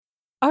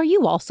Are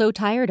you also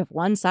tired of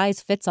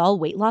one-size-fits-all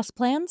weight loss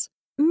plans?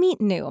 Meet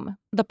Noom,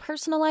 the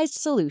personalized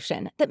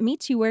solution that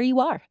meets you where you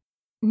are.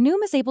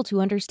 Noom is able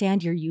to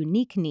understand your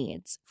unique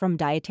needs, from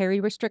dietary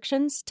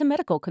restrictions to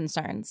medical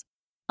concerns.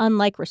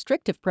 Unlike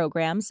restrictive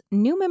programs,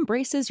 Noom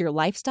embraces your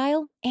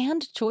lifestyle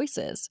and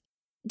choices.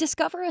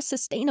 Discover a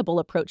sustainable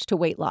approach to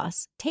weight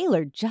loss,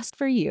 tailored just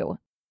for you.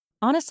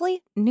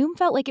 Honestly, Noom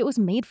felt like it was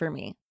made for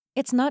me.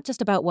 It's not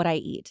just about what I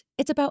eat,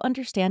 it's about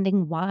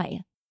understanding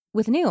why.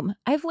 With Noom,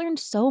 I've learned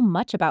so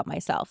much about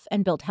myself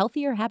and built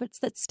healthier habits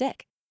that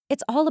stick.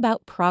 It's all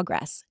about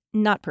progress,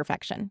 not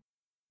perfection.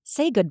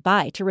 Say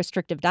goodbye to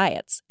restrictive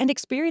diets and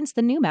experience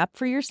the Noom app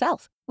for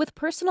yourself with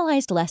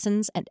personalized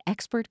lessons and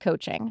expert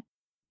coaching.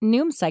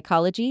 Noom's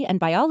psychology and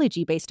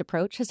biology-based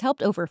approach has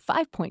helped over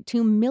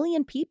 5.2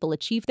 million people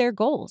achieve their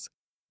goals.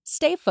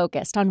 Stay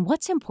focused on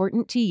what's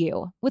important to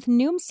you with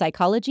Noom's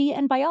psychology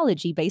and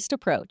biology-based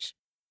approach.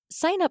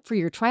 Sign up for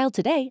your trial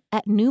today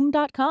at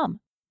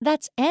Noom.com.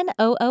 That's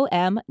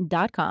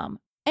Noom.com.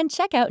 And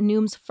check out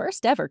Noom's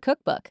first ever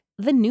cookbook,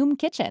 The Noom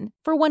Kitchen,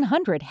 for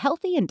 100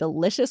 healthy and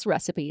delicious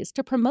recipes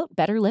to promote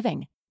better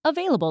living.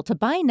 Available to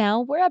buy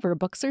now wherever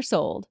books are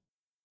sold.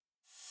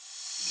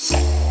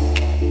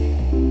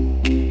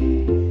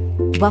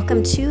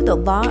 Welcome to the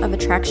Law of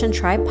Attraction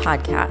Tribe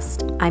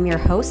podcast. I'm your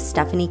host,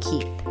 Stephanie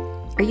Keith.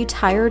 Are you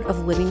tired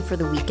of living for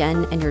the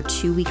weekend and your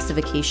 2 weeks of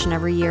vacation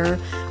every year,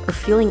 or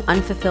feeling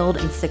unfulfilled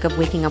and sick of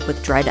waking up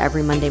with dread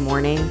every Monday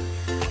morning?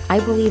 I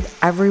believe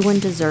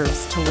everyone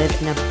deserves to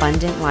live an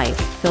abundant life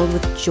filled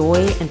with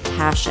joy and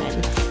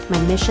passion.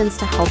 My mission is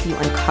to help you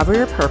uncover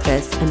your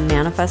purpose and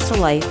manifest a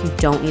life you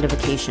don't need a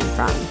vacation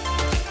from.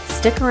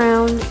 Stick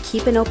around,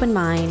 keep an open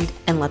mind,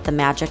 and let the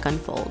magic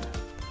unfold.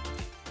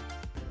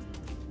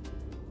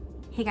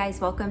 Hey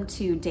guys, welcome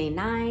to day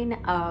 9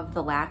 of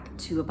the Lack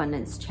to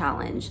Abundance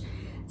Challenge.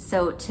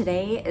 So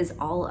today is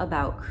all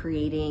about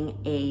creating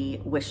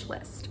a wish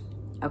list.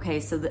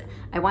 Okay, so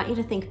I want you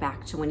to think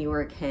back to when you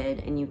were a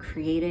kid and you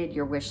created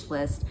your wish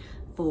list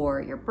for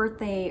your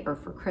birthday or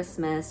for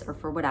Christmas or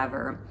for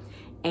whatever.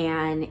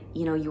 And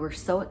you were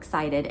so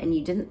excited and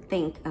you didn't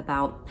think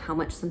about how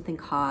much something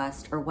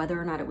cost or whether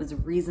or not it was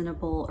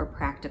reasonable or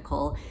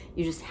practical.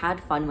 You just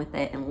had fun with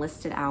it and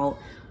listed out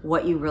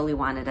what you really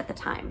wanted at the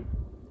time.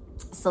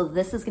 So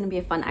this is going to be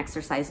a fun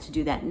exercise to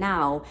do that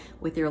now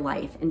with your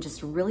life and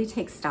just really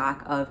take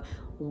stock of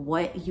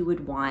what you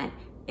would want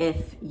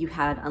if you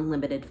had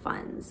unlimited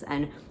funds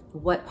and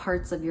what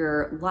parts of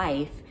your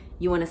life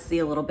you want to see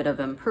a little bit of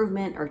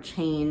improvement or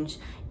change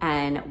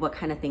and what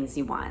kind of things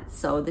you want.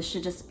 So this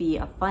should just be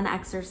a fun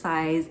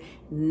exercise,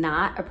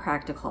 not a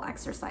practical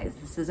exercise.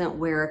 This isn't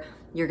where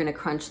you're going to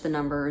crunch the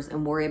numbers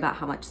and worry about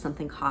how much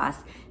something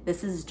costs.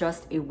 This is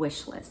just a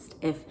wish list.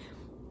 If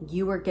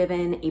you were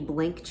given a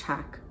blank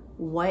check,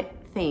 what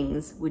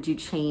things would you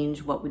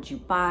change? What would you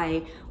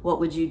buy?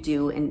 What would you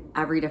do in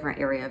every different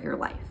area of your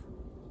life?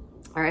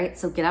 All right,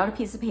 so get out a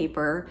piece of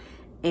paper,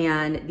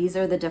 and these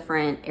are the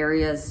different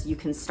areas you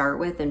can start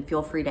with, and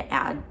feel free to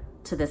add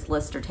to this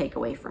list or take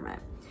away from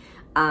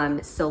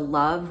it. So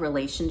love,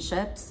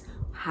 relationships,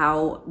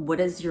 what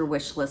does your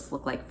wish list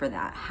look like for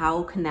that?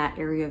 How can that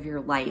area of your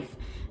life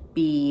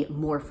be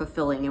more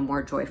fulfilling and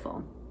more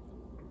joyful?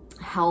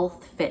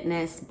 Health,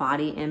 fitness,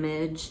 body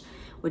image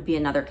would be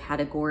another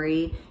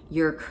category.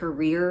 Your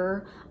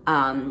career,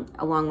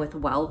 along with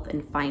wealth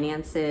and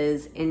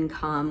finances,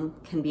 income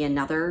can be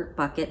another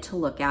bucket to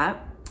look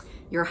at.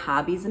 Your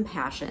hobbies and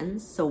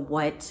passions. So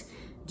what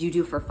do you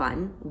do for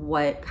fun?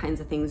 What kinds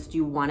of things do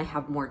you want to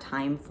have more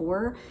time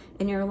for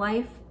in your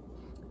life?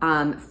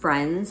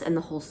 Friends and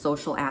the whole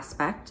social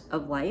aspect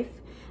of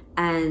life.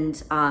 And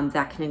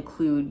that can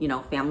include,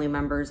 family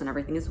members and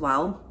everything as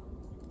well.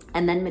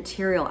 And then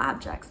material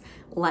objects.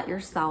 Let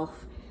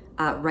yourself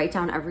write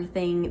down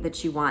everything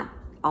that you want,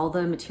 all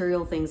the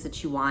material things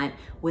that you want,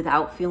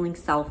 without feeling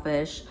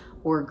selfish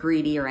or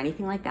greedy or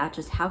anything like that.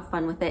 Just have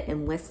fun with it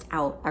and list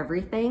out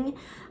everything.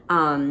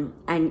 And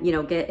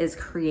get as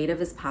creative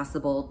as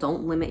possible.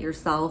 Don't limit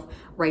yourself.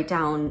 Write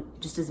down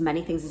just as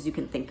many things as you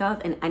can think of,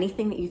 and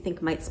anything that you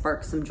think might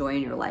spark some joy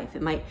in your life.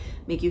 It might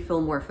make you feel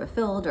more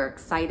fulfilled or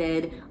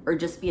excited, or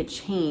just be a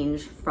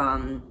change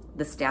from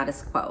the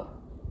status quo.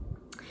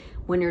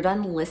 When you're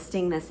done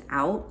listing this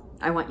out,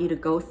 I want you to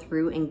go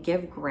through and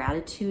give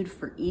gratitude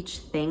for each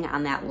thing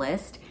on that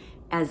list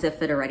as if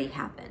it already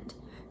happened.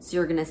 So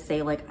you're gonna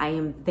say, like, I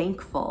am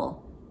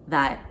thankful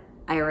that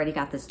I already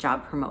got this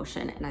job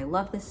promotion and I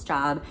love this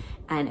job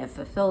and it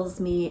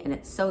fulfills me and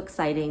it's so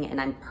exciting and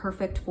I'm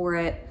perfect for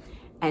it.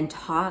 And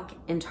talk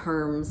in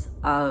terms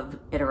of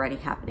it already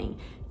happening.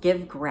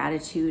 Give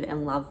gratitude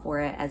and love for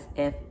it as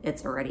if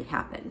it's already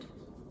happened.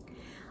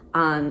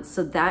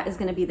 So that is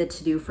gonna be the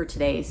to-do for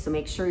today. So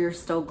make sure you're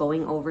still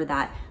going over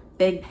that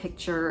big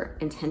picture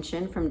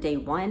intention from day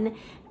 1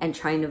 and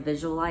trying to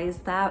visualize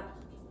that.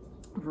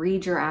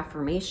 Read your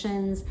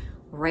affirmations,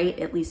 write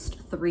at least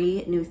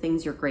 3 new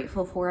things you're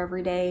grateful for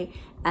every day,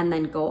 and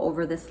then go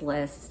over this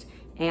list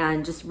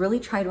and just really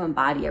try to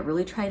embody it.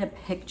 Really try to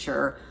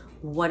picture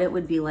what it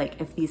would be like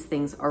if these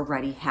things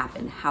already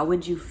happened. How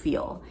would you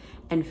feel?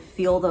 and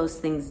feel those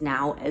things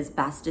now as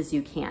best as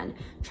you can.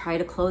 Try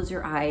to close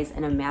your eyes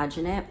and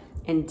imagine it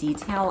in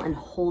detail and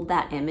hold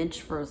that image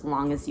for as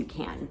long as you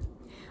can.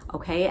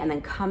 Okay, and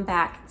then come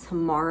back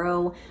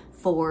tomorrow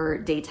for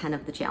day 10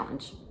 of the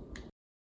challenge.